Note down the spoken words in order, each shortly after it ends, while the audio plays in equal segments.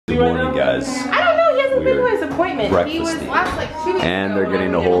morning, guys. I don't know, he hasn't been to his appointment. He was Breakfasting. last like 2 weeks And ago. they're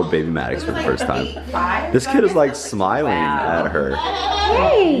getting to hold baby Maddox for the first time. This kid is like smiling at her.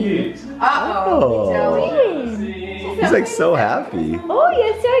 Hey! Oh. He's like so happy. Oh,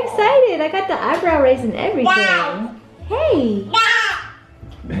 you're so excited. I got the eyebrow raise and everything. Hey!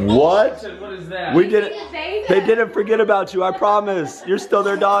 What? What is that? We didn't. They didn't forget about you. I promise. You're still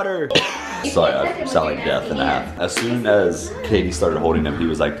their daughter. Sorry, I sound like death and a half. As soon as Katie started holding him, he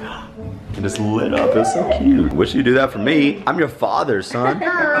was like, and just lit up. It was so cute. Wish you'd do that for me. I'm your father, son. He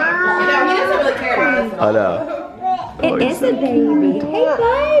doesn't really care about us. I know. It is a baby. Hey,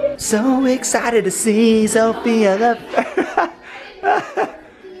 bud. So excited to see Sophia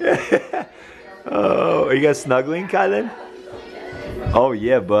Oh, are you guys snuggling, Kylan? Oh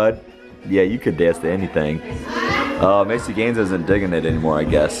yeah, bud. Yeah, you could dance to anything. Macy Gaines isn't digging it anymore, I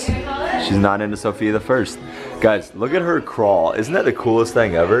guess. She's not into Sophia the First. Guys, look at her crawl. Isn't that the coolest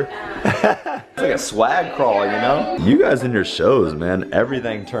thing ever? It's like a swag crawl, you know? You guys in your shows, man,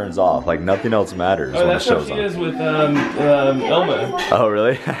 everything turns off. Like nothing else matters when the show's on. Oh, that's how she is with Elma. Oh,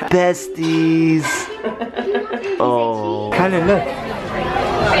 really? Besties. Oh. Kind of look.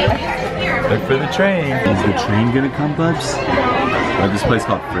 Look for the train. Is the train gonna come, bubs? We have this place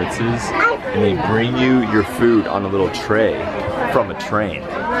called Fritz's, and they bring you your food on a little tray from a train.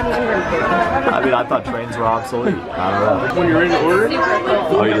 I mean, I thought trains were obsolete. I don't know. When you're ready to order,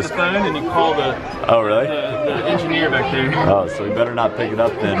 Oh, you you just. just phone and you call the Really? the engineer back there. Oh, so we better not pick it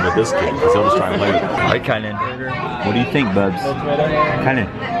up then with this kid, because he'll just try and play with it. Alright, Kylan. What do you think, bubs? Kylan,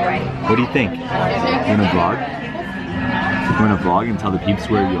 what do you think? You wanna vlog? You wanna vlog and tell the peeps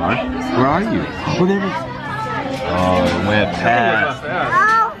where you are? Where are you? Oh, there it is. Oh, it went past.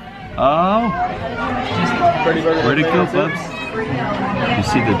 Oh. Where'd it go, bubs? You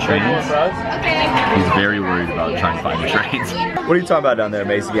see the trains? He's very worried about trying to find the trains. What are you talking about down there,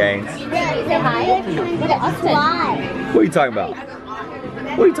 Macy Gaines? What are you talking about?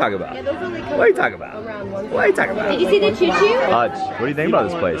 What are you talking about? What are you talking about? What are you talking about? Did you see the choo-choo? Hutch, what do you think about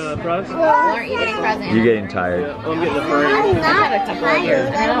this place? Aren't you getting presents? You're getting tired. I'm getting the furry. I'm not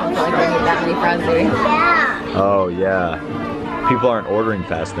tired. I don't feel like I need that many presents. Yeah. Oh yeah. People aren't ordering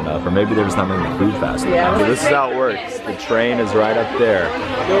fast enough, or maybe they're just not making the food fast enough. So this is how it works. The train is right up there.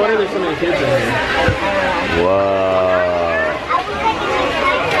 No wonder there's so many kids in here. Whoa.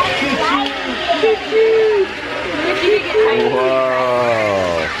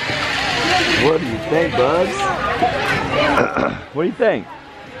 Whoa. What do you think, Bubs? What do you think?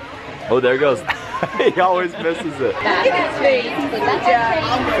 Oh, there it goes. He always misses it.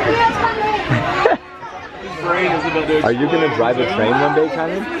 Are you gonna drive a train one day,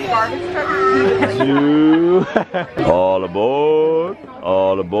 Kylie? All aboard,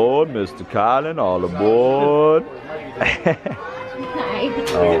 Mr. Kylan, all aboard.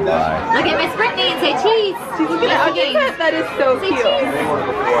 Oh my. Look at Miss Brittany and say cheese. She's looking at me. That is so cute.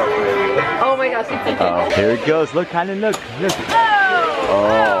 Oh my gosh, Oh, here it goes. Look, Kylan, look.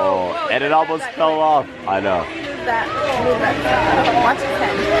 Oh, and it almost fell off. I know. Watch his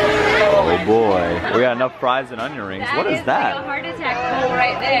head. Oh boy. We got enough fries and onion rings. What is that? Like a heart attack bowl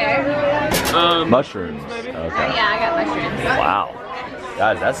right there. Mushrooms. Okay. Yeah, I got mushrooms. Wow.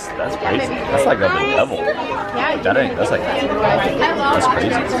 Guys, that's crazy. That's like another level. That's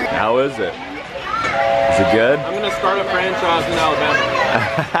crazy. How is it? Is it good? I'm gonna start a franchise in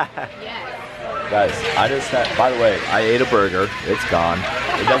Alabama. Guys, I just had, by the way, I ate a burger. It's gone.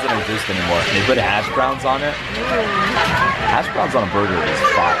 It doesn't exist anymore. They put hash browns on it. Hash browns on a burger is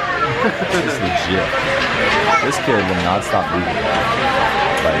fire. It's legit. This kid will not stop moving.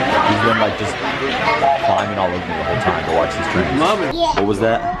 Like, he's been like just climbing all over me the whole time to watch these trains. Love it. What was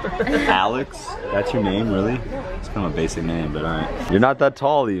that? Alex? That's your name, really? It's kind of a basic name, but alright. You're not that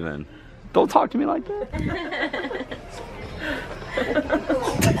tall even. Don't talk to me like that.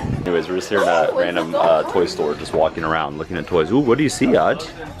 Anyways, we're just here at a random toy store, just walking around, looking at toys. Ooh, what do you see, Aj?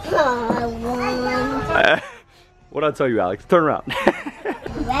 What'd I tell you, Alex? Turn around.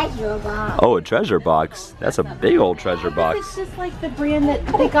 Treasure box. Oh, a treasure box. That's a big old treasure box. It's just like the brand that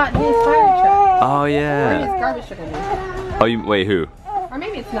they got his fire truck. Oh, Or his yeah. garbage truck, I mean. Oh, you, wait, who? Or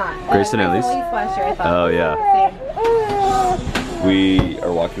maybe it's not. Grayson I Ellie's? was released last year, I thought. Oh, yeah. Same. We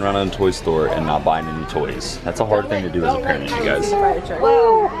are walking around in a toy store and not buying any toys. That's a hard thing to do as a parent, you guys. Fire truck.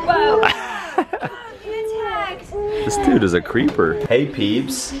 Whoa. This dude is a creeper. Hey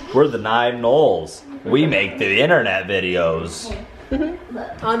peeps, we're the 9 Knolls. We make the internet videos.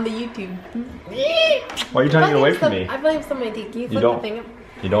 On the YouTube. Why are you trying to get away from me? I really have something in my teeth. Can you flip don't. the thing up?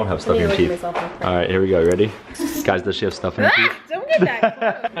 You don't have stuff in your I need to teeth. look at myself. Alright, here we go. Ready? Guys, does she have stuff in her teeth? Don't get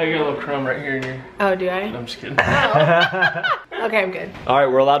that. I got a little crumb right here in your. Oh, do I? I'm just kidding. Okay, I'm good. All right,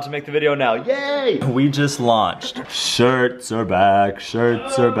 we're allowed to make the video now. Yay! We just launched. Shirts are back,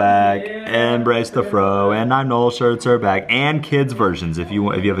 Embrace the Fro, and I'm Noel, shirts are back, and kids versions if you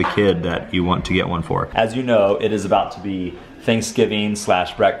have a kid that you want to get one for. As you know, it is about to be Thanksgiving /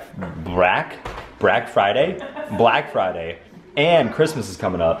 Black Friday, and Christmas is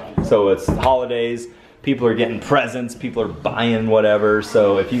coming up. So it's holidays. People are getting presents, people are buying whatever.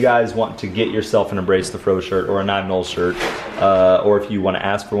 So if you guys want to get yourself an Embrace the Fro shirt or a I'm Noel shirt, or if you want to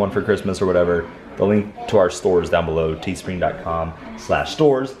ask for one for Christmas or whatever, the link to our store is down below,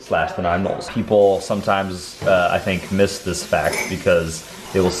 teespring.com/stores/the9noels. People sometimes, I think, miss this fact because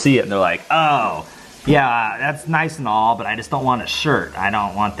they will see it and they're like, oh, yeah, that's nice and all, but I just don't want a shirt. I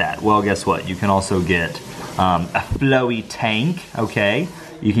don't want that. Well, guess what? You can also get a flowy tank, okay?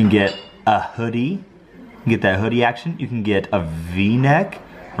 You can get a hoodie. You can get that hoodie action. You can get a V-neck,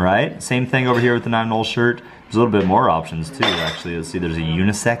 right? Same thing over here with the I'm Noel shirt. There's a little bit more options too, actually. Let's see, there's a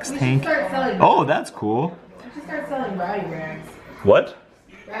unisex tank. Oh, that's cool. You should start selling rowdy rags. What?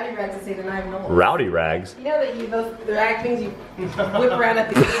 Rowdy rags to say the I'm Noel. Rowdy rags? You know that the rag things you whip around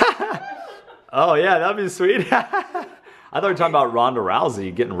at the Oh yeah, that'd be sweet. I thought you were talking about Ronda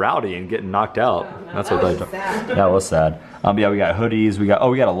Rousey getting rowdy and getting knocked out. That's what I thought. That was sad. Yeah, we got hoodies. We got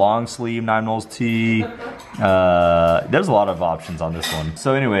a long sleeve I'm Noel's tee. There's a lot of options on this one.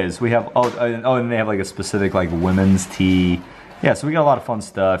 So, anyways, we have and they have like a specific like women's tee. Yeah, so we got a lot of fun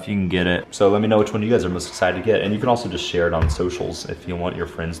stuff. You can get it. So let me know which one you guys are most excited to get, and you can also just share it on socials if you want your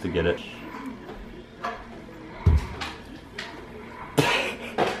friends to get it.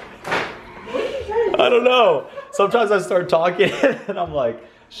 I don't know. Sometimes I start talking and I'm like,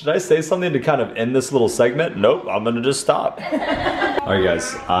 should I say something to kind of end this little segment? Nope, I'm gonna just stop. All right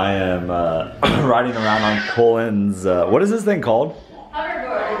guys, I am riding around on Colin's, what is this thing called?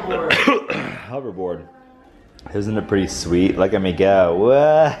 Hoverboard. Hoverboard. Isn't it pretty sweet? Look at me go.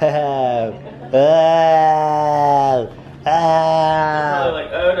 Whoa, whoa, whoa.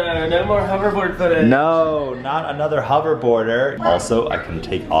 Like, oh no, no more hoverboard footage. No, not another hoverboarder. Also, I can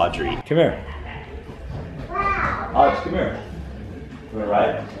take Audrey. Come here. Audrey, come here. You wanna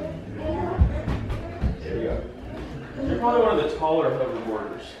ride? There you go. You're probably one of the taller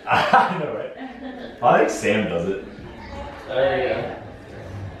hoverboarders. I know, right? I think Sam does it. There you go.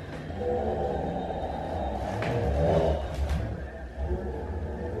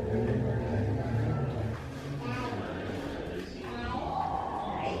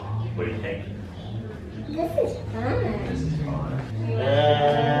 What do you think? This is fun. This is fun.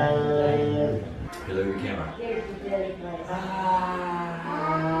 Hey, look at the camera.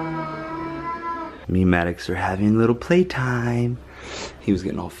 Me and Maddox are having a little playtime. He was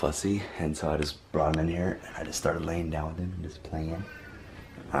getting all fussy, and so I just brought him in here, and I just started laying down with him and just playing.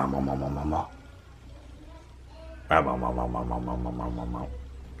 Can I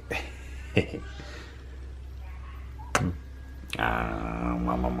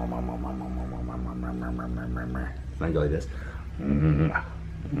go like this?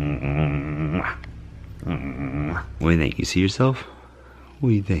 What do you think? You see yourself? What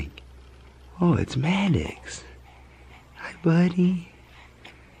do you think? Oh, it's Maddox. Hi, buddy.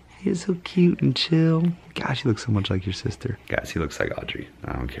 You're so cute and chill. Gosh, you look so much like your sister. Guys, he looks like Audrey.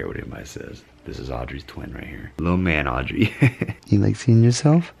 I don't care what anybody says. This is Audrey's twin right here. Little man, Audrey. You like seeing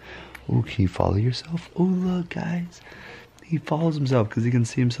yourself? Oh, can you follow yourself? Oh, look, guys. He follows himself because he can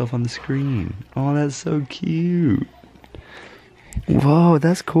see himself on the screen. Oh, that's so cute. Whoa,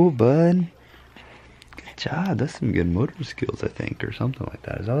 that's cool, bud. Good job. That's some good motor skills, I think, or something like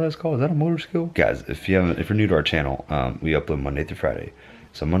that. Is that what that's called? Is that a motor skill? Guys, if you're new to our channel, we upload Monday through Friday.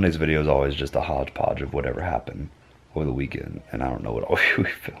 So Monday's video is always just a hodgepodge of whatever happened over the weekend, and I don't know what all we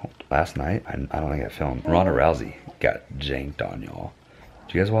filmed. Last night, I don't think I filmed. Ronda Rousey got janked on, y'all.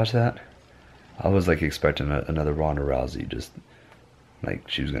 Did you guys watch that? I was like expecting another Ronda Rousey, just like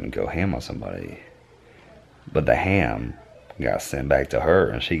she was gonna go ham on somebody. But the ham got sent back to her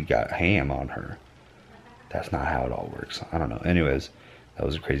and she got ham on her. That's not how it all works. I don't know. Anyways, that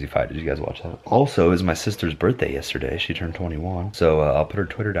was a crazy fight. Did you guys watch that? Also, it was my sister's birthday yesterday. She turned 21. So I'll put her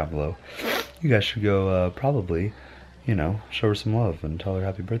Twitter down below. You guys should go probably, you know, show her some love and tell her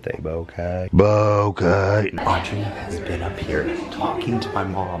happy birthday, Bokeh. Bokeh. Audrey has been up here talking to my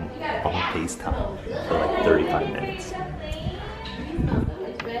mom on FaceTime for like 35 minutes.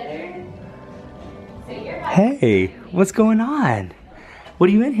 Hey, what's going on? What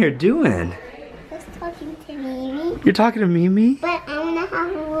are you in here doing? Just talking to Mimi. You're talking to Mimi? But I want to have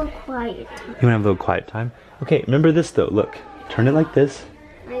a little quiet time. You want to have a little quiet time? Okay, remember this though. Look, turn it like this.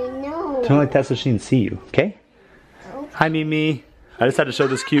 I know. Turn it like that so she can see you, okay? Okay. Hi, Mimi. I just had to show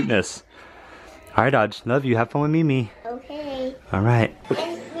this cuteness. All right, Dodge. Love you. Have fun with Mimi. Okay. All right.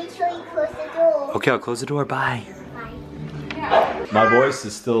 Make sure you close the door. Okay, I'll close the door. Bye. Bye. My voice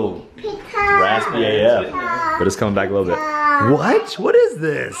is still Pizza. raspy AF, but it's coming back a little bit. What? What is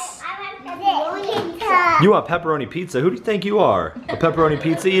this? Pizza. You want pepperoni pizza? Who do you think you are? A pepperoni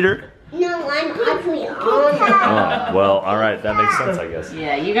pizza eater? No, I'm actually on. Oh, well, all right. That makes sense, I guess.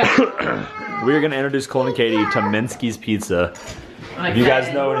 Yeah, you got. We're gonna introduce Cole and Katie to Minsky's Pizza. If you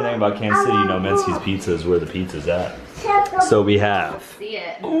guys know anything about Kansas City, you know Minsky's Pizza is where the pizza's at. So we have, See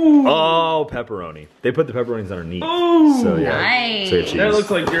it. oh, pepperoni. They put the pepperonis underneath. So yeah, Nice. so cheese. That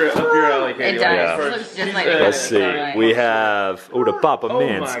looks like you're up your alley, Katie. It does. Yeah. It looks just like Let's see. We have, oh, the Papa Oh my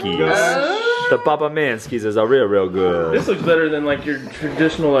Manskys. gosh. The Papa Manskys is real good. This looks better than like your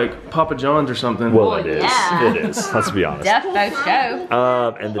traditional like Papa John's or something. Well, it is. yeah. It is. Let's be honest. Defo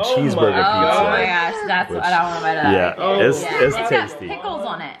show. And the Oh my cheeseburger God. Oh my pizza. gosh, that's Which- what I want to buy that. Yeah, Oh. it's It's got tasty. pickles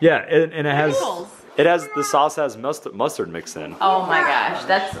on it. Yeah, and it has Pickles. the sauce has mustard mixed in. Oh my gosh,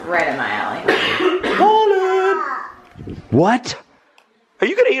 that's right in my alley. What? Are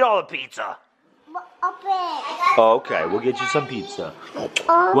you gonna eat all the pizza? Open. Oh, okay, we'll get you some pizza.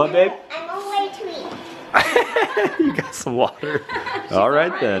 Oh, What, babe? I'm on my way to eat. You got some water. All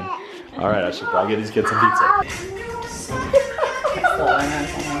right then. All right, I should probably get these kids some pizza.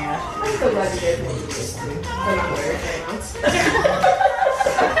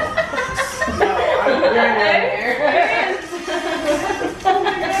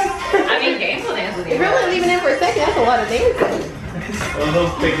 I mean, Games will dance with you. Really leaving in for a second, that's a lot of dancing. Well,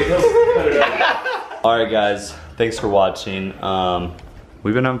 he'll take it. He'll cut it out. All right, guys. Thanks for watching.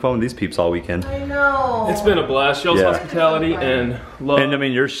 We've been having fun with these peeps all weekend. I know. It's been a blast. Y'all's Yeah. hospitality and love. And I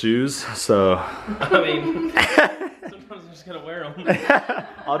mean, your shoes. So I mean, sometimes I'm just gonna wear them.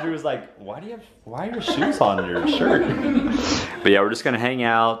 Audrey was like, why are your shoes on your shirt? But yeah, we're just gonna hang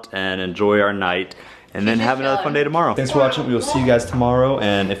out and enjoy our night and then have another fun day tomorrow. Thanks for watching. We will see you guys tomorrow.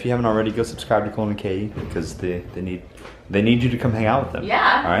 And if you haven't already, go subscribe to Cole and Katie because they need you to come hang out with them.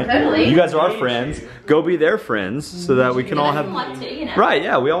 Yeah, all right? totally. You guys are our friends. Go be their friends so that we can all have. Right,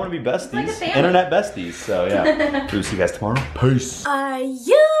 yeah, we all want to be besties. like a family. Internet besties. So yeah. We'll see you guys tomorrow. Peace. Are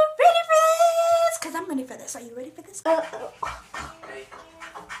you ready for this? Because I'm ready for this. Are you ready for this?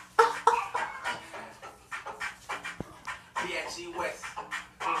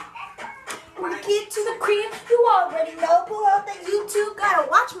 When I get to the crib, you already know. Pull out the YouTube, gotta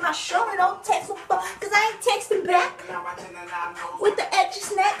watch my show and don't text my phone, cause I ain't texting back. With the extra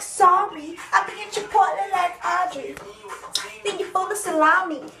snack, sorry. I be at your party like Audrey. Then you full of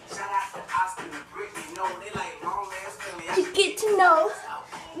salami. You get to know